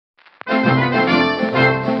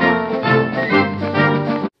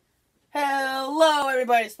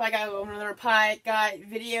guys, Spy Guy with another Pie Guy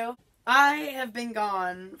video. I have been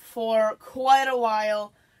gone for quite a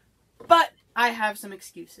while, but I have some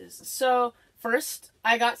excuses. So, first,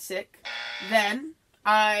 I got sick. Then,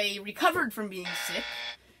 I recovered from being sick.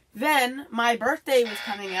 Then, my birthday was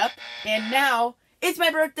coming up. And now, it's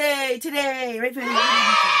my birthday today! Right?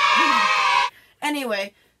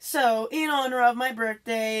 Anyway, so, in honor of my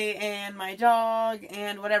birthday and my dog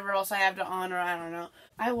and whatever else I have to honor, I don't know,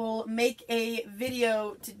 I will make a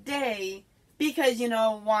video today because, you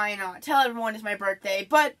know, why not? Tell everyone it's my birthday,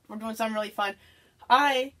 but we're doing something really fun.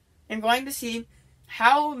 I am going to see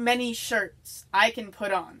how many shirts I can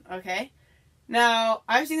put on, okay? Now,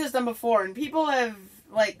 I've seen this done before, and people have,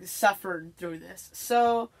 like, suffered through this.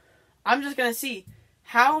 So, I'm just gonna see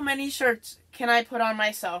how many shirts can I put on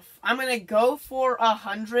myself. I'm gonna go for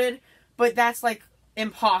 100, but that's, like,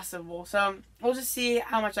 impossible. So, we'll just see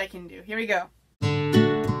how much I can do. Here we go.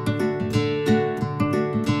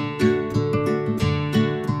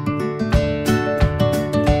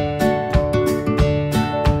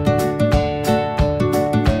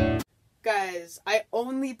 I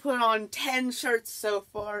only put on 10 shirts so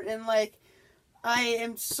far, and, like, I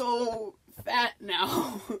am so fat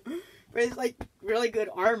now. But it's, like, really good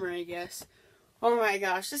armor, I guess. Oh my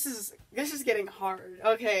gosh, this is getting hard.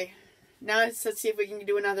 Okay, now let's see if we can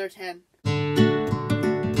do another 10.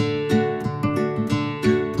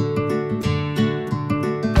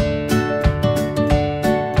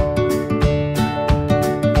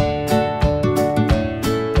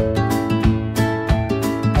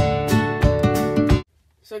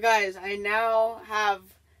 So guys, I now have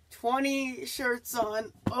 20 shirts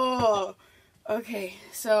on. Oh, okay.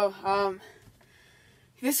 So,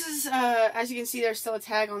 this is, as you can see, there's still a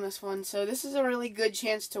tag on this one. So this is a really good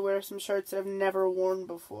chance to wear some shirts that I've never worn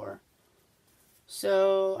before.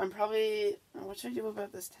 So, I'm probably, what should I do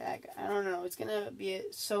about this tag? I don't know. It's gonna be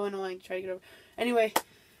so annoying to try to get over. Anyway,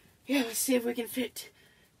 yeah, let's see if we can fit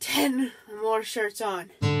 10 more shirts on.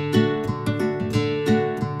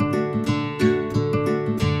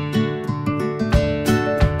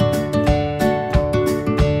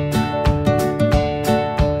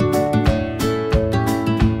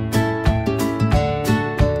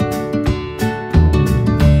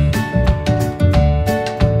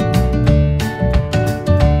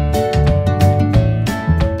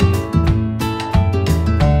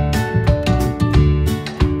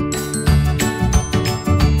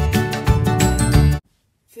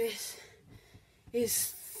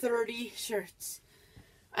 Is 30 shirts.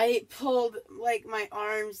 I pulled, like, my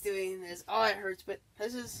arms doing this. Oh, it hurts, but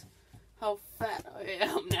this is how fat I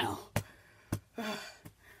am now.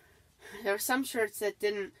 There were some shirts that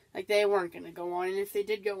didn't, like, they weren't going to go on, and if they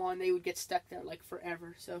did go on, they would get stuck there, like,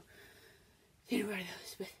 forever, so didn't wear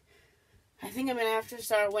those, but I think I'm going to have to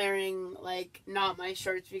start wearing, like, not my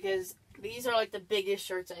shirts, because these are, like, the biggest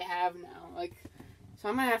shirts I have now, like, so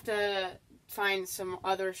I'm going to have to find some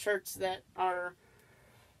other shirts that are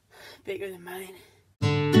bigger than mine.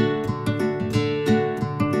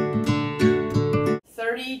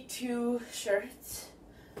 32 shirts.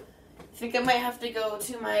 I think I might have to go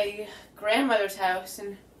to my grandmother's house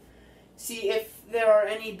and see if there are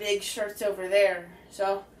any big shirts over there.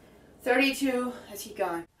 So, 32, let's keep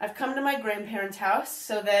going. I've come to my grandparents' house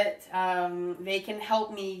so that they can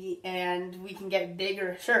help me and we can get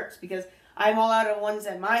bigger shirts because I'm all out of ones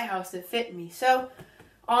at my house that fit me. So,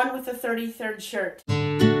 on with the 33rd shirt.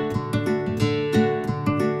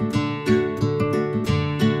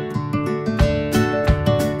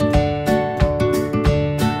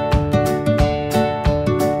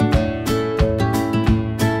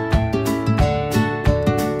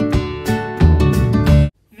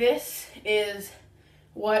 This is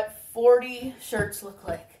what 40 shirts look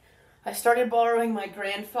like. I started borrowing my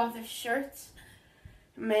grandfather's shirts.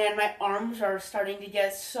 Man, my arms are starting to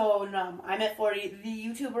get so numb. I'm at 40. The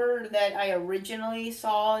YouTuber that I originally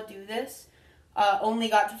saw do this only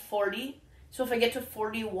got to 40. So if I get to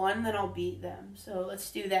 41, then I'll beat them. So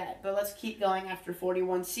let's do that. But let's keep going after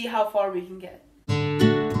 41. See how far we can get.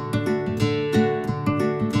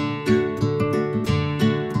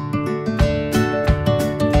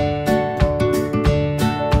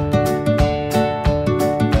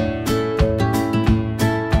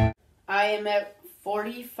 I am at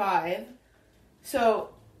 45, so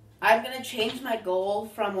I'm going to change my goal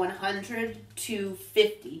from 100 to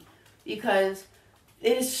 50 because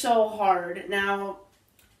it is so hard. Now,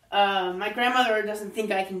 my grandmother doesn't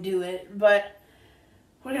think I can do it, but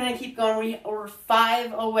we're going to keep going. We're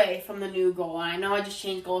 5 away from the new goal. I know I just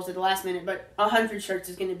changed goals at the last minute, but 100 shirts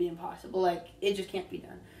is going to be impossible. Like, it just can't be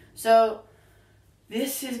done. So,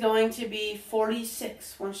 this is going to be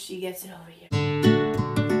 46 once she gets it over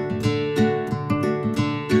here.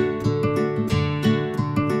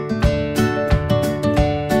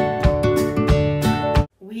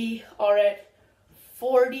 we are at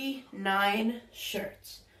 49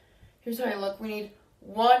 shirts. Here's how I look. We need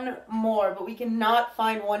one more, but we cannot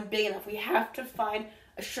find one big enough. We have to find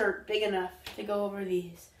a shirt big enough to go over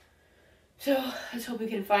these. So let's hope we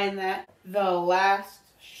can find that. The last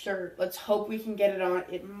shirt. Let's hope we can get it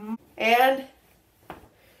on. And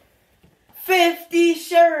 50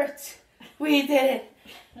 shirts. We did it.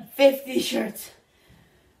 50 shirts.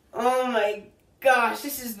 Oh my gosh,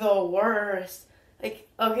 this is the worst. Like,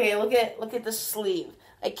 okay, look at the sleeve.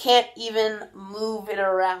 I can't even move it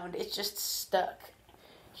around. It's just stuck.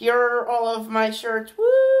 Here are all of my shirts.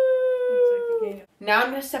 Woo! Now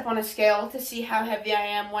I'm going to step on a scale to see how heavy I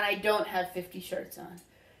am when I don't have 50 shirts on.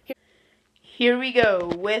 Here we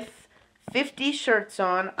go. With 50 shirts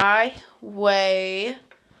on, I weigh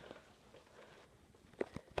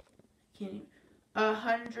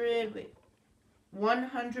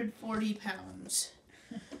 140 pounds.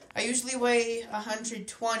 I usually weigh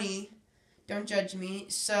 120. Don't judge me.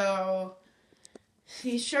 So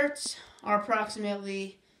these shirts are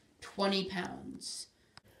approximately 20 pounds.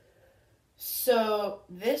 So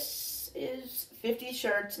this is 50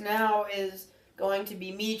 shirts. Now is going to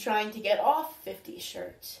be me trying to get off 50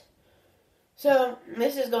 shirts. So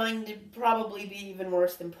this is going to probably be even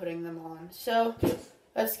worse than putting them on. So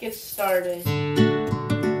let's get started.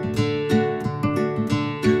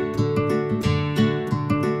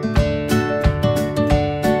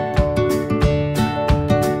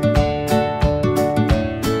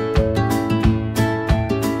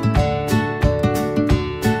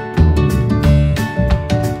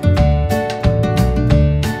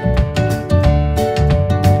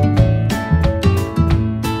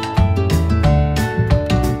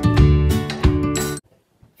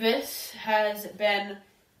 This has been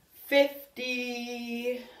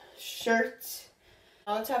 50 shirts.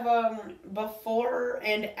 Let's have a before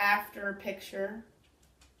and after picture.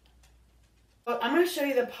 I'm going to show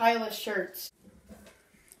you the pile of shirts.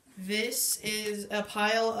 This is a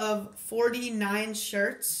pile of 49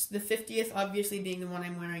 shirts, the 50th obviously being the one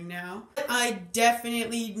I'm wearing now. I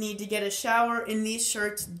definitely need to get a shower, and these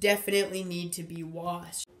shirts definitely need to be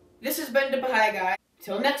washed. This has been the Bahai Guy.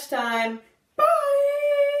 Till next time.